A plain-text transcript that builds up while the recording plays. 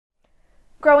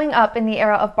Growing up in the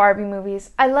era of Barbie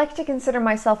movies, I like to consider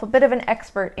myself a bit of an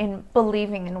expert in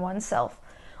believing in oneself.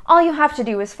 All you have to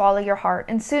do is follow your heart,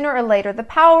 and sooner or later the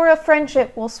power of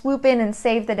friendship will swoop in and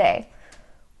save the day.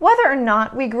 Whether or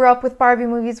not we grew up with Barbie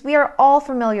movies, we are all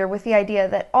familiar with the idea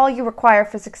that all you require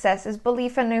for success is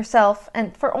belief in yourself,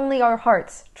 and for only our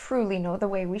hearts truly know the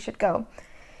way we should go.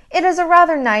 It is a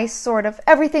rather nice sort of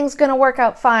everything's gonna work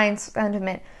out fine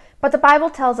sentiment, but the Bible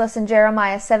tells us in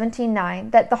Jeremiah 17:9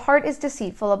 that the heart is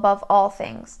deceitful above all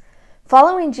things.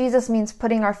 Following Jesus means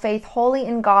putting our faith wholly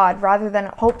in God rather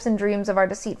than hopes and dreams of our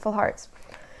deceitful hearts.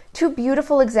 Two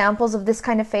beautiful examples of this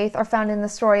kind of faith are found in the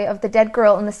story of the dead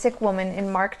girl and the sick woman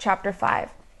in Mark chapter 5.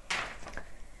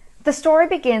 The story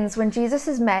begins when Jesus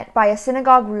is met by a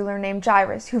synagogue ruler named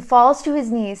Jairus, who falls to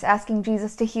his knees asking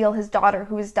Jesus to heal his daughter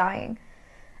who is dying.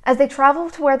 As they travel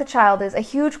to where the child is, a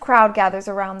huge crowd gathers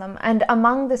around them, and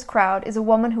among this crowd is a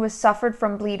woman who has suffered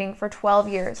from bleeding for 12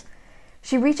 years.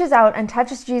 She reaches out and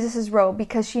touches Jesus' robe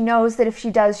because she knows that if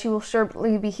she does, she will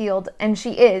surely be healed, and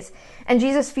she is. And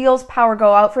Jesus feels power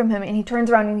go out from him, and he turns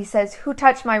around and he says, "Who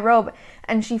touched my robe?"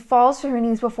 And she falls to her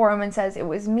knees before him and says, "It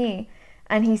was me."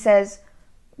 And he says,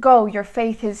 "Go, your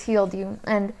faith has healed you."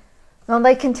 And then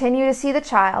they continue to see the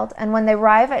child, and when they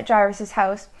arrive at Jairus'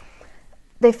 house,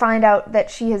 they find out that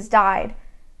she has died.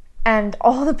 And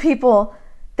all the people,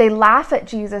 they laugh at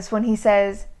Jesus when he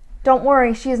says, "Don't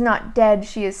worry, she is not dead,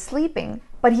 she is sleeping."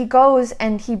 But he goes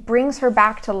and he brings her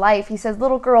back to life. He says,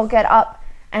 "Little girl, get up."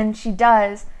 And she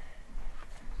does.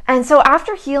 And so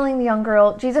after healing the young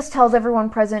girl, Jesus tells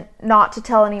everyone present not to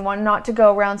tell anyone, not to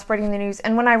go around spreading the news.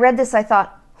 And when I read this, I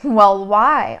thought, well,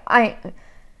 why?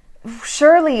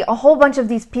 Surely a whole bunch of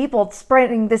these people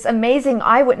spreading this amazing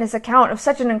eyewitness account of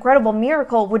such an incredible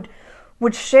miracle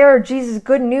would share Jesus'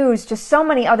 good news to so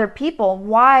many other people.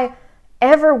 Why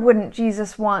ever wouldn't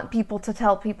Jesus want people to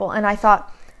tell people? And I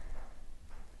thought,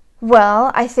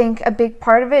 well, I think a big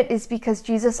part of it is because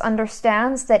Jesus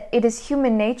understands that it is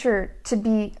human nature to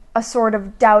be a sort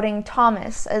of doubting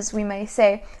Thomas, as we may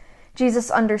say. Jesus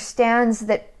understands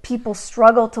that people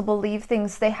struggle to believe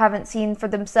things they haven't seen for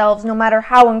themselves, no matter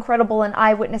how incredible an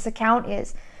eyewitness account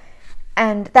is.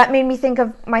 And that made me think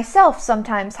of myself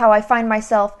sometimes, how I find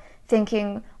myself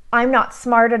thinking, I'm not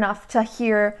smart enough to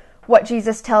hear what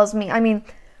Jesus tells me. I mean,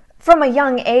 from a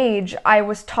young age, I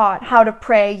was taught how to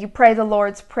pray. You pray the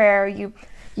Lord's Prayer.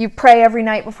 You pray every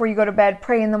night before you go to bed,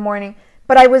 pray in the morning.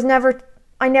 But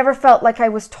I never felt like I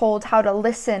was told how to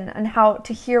listen and how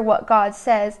to hear what God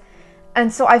says.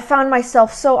 And so I found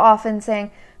myself so often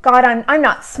saying, God, I'm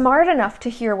not smart enough to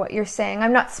hear what you're saying.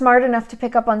 I'm not smart enough to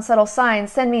pick up on subtle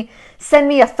signs. Send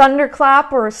me a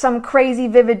thunderclap or some crazy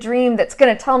vivid dream that's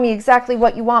going to tell me exactly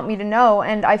what you want me to know.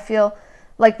 And I feel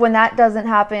like when that doesn't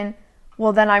happen,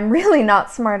 well, then I'm really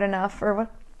not smart enough or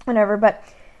whatever. But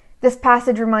this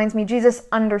passage reminds me, Jesus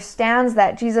understands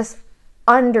that. Jesus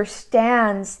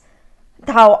understands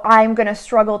how I'm going to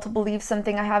struggle to believe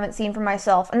something I haven't seen for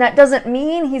myself. And that doesn't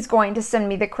mean he's going to send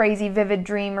me the crazy vivid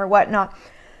dream or whatnot.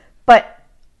 But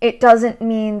it doesn't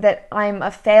mean that I'm a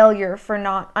failure for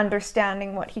not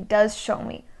understanding what he does show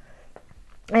me.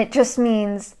 It just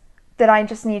means that I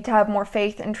just need to have more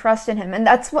faith and trust in him. And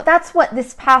that's what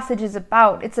this passage is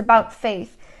about. It's about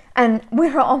faith. And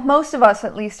most of us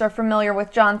at least are familiar with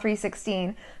John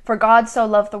 3:16. For God so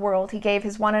loved the world, he gave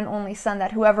his one and only Son,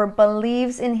 that whoever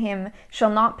believes in him shall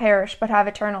not perish but have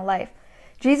eternal life.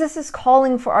 Jesus is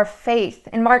calling for our faith.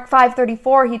 In Mark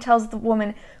 5:34, he tells the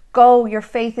woman, "Go, your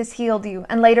faith has healed you."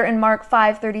 And later in Mark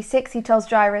 5:36, he tells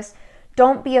Jairus,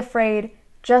 "Don't be afraid,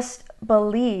 just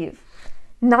believe."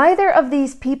 Neither of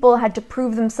these people had to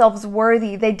prove themselves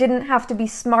worthy. They didn't have to be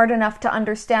smart enough to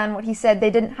understand what he said.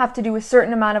 They didn't have to do a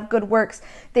certain amount of good works.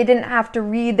 They didn't have to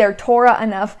read their Torah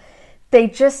enough. They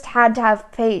just had to have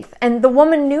faith. And the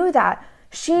woman knew that.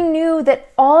 She knew that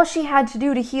all she had to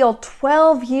do to heal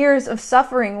 12 years of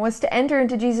suffering was to enter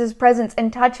into Jesus' presence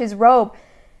and touch his robe.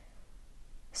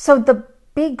 So the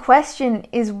big question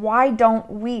is, why don't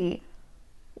we?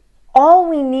 All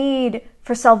we need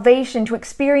for salvation, to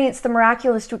experience the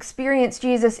miraculous, to experience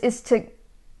Jesus, is to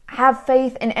have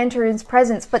faith and enter his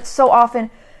presence. But so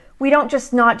often we don't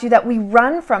just not do that, we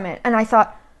run from it. And I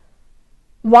thought,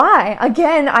 why?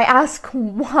 Again, I ask,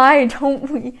 why don't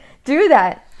we do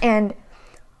that? And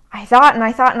I thought, and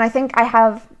I think I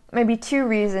have maybe two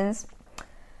reasons.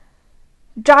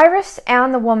 Jairus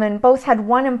and the woman both had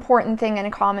one important thing in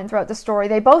common throughout the story.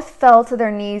 They both fell to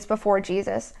their knees before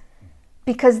Jesus.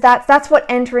 Because that's what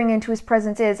entering into his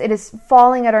presence is. It is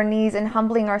falling at our knees and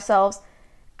humbling ourselves.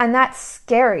 And that's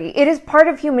scary. It is part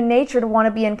of human nature to want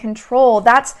to be in control.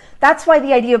 That's why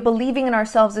the idea of believing in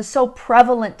ourselves is so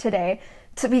prevalent today.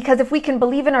 So because if we can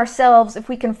believe in ourselves, if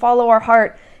we can follow our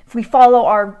heart, if we follow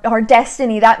our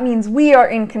destiny, that means we are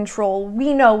in control.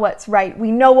 We know what's right.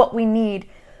 We know what we need.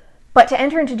 But to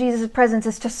enter into Jesus' presence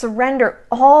is to surrender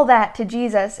all that to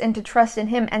Jesus and to trust in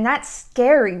him. And that's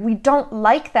scary. We don't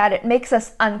like that. It makes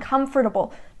us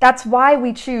uncomfortable. That's why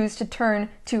we choose to turn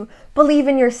to believe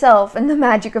in yourself and the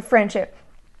magic of friendship.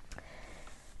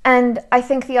 And I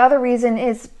think the other reason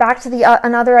is back to the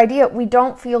another idea. We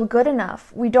don't feel good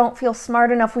enough. We don't feel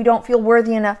smart enough. We don't feel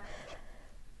worthy enough.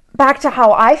 Back to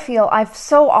how I feel, I've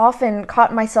so often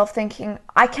caught myself thinking,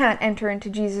 I can't enter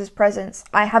into Jesus' presence.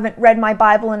 I haven't read my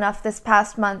Bible enough this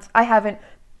past month. I haven't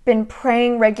been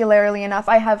praying regularly enough.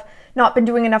 I have not been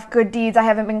doing enough good deeds. I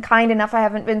haven't been kind enough. I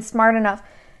haven't been smart enough.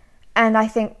 And I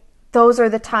think those are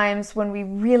the times when we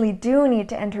really do need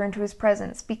to enter into his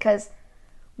presence, because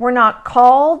we're not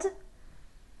called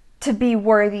to be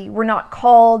worthy. We're not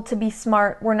called to be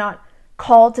smart. We're not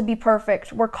called to be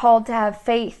perfect. We're called to have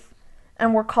faith.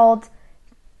 And we're called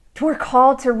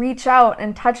to reach out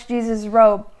and touch Jesus'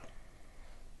 robe.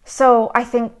 So I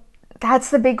think that's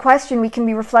the big question we can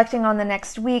be reflecting on the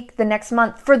next week, the next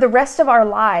month, for the rest of our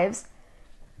lives.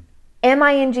 Am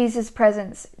I in Jesus'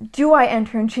 presence? Do I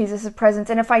enter in Jesus' presence?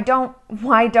 And if I don't,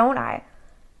 why don't I?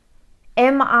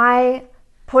 Am I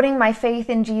putting my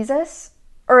faith in Jesus?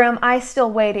 Or am I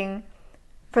still waiting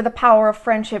for the power of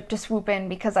friendship to swoop in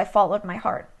because I followed my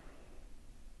heart?